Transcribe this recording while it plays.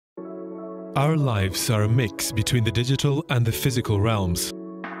Our lives are a mix between the digital and the physical realms.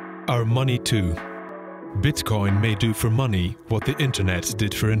 Our money too. Bitcoin may do for money what the internet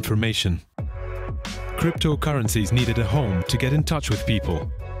did for information. Cryptocurrencies needed a home to get in touch with people.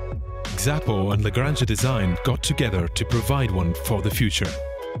 XAPO and Lagranja Design got together to provide one for the future.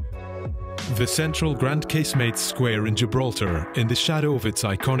 The central Grand Casemates Square in Gibraltar, in the shadow of its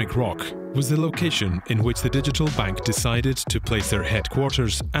iconic rock, was the location in which the digital bank decided to place their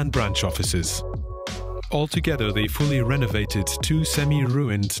headquarters and branch offices. Altogether, they fully renovated two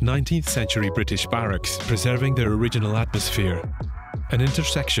semi-ruined 19th century British barracks, preserving their original atmosphere, an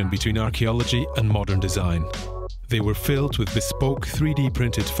intersection between archaeology and modern design. They were filled with bespoke 3D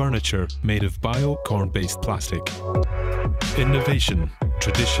printed furniture made of bio-corn-based plastic. Innovation,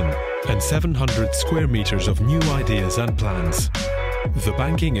 tradition, and 700 square meters of new ideas and plans. The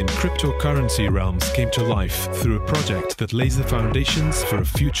banking and cryptocurrency realms came to life through a project that lays the foundations for a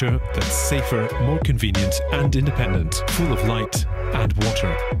future that's safer, more convenient and independent, full of light and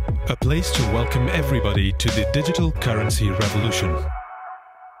water. A place to welcome everybody to the digital currency revolution.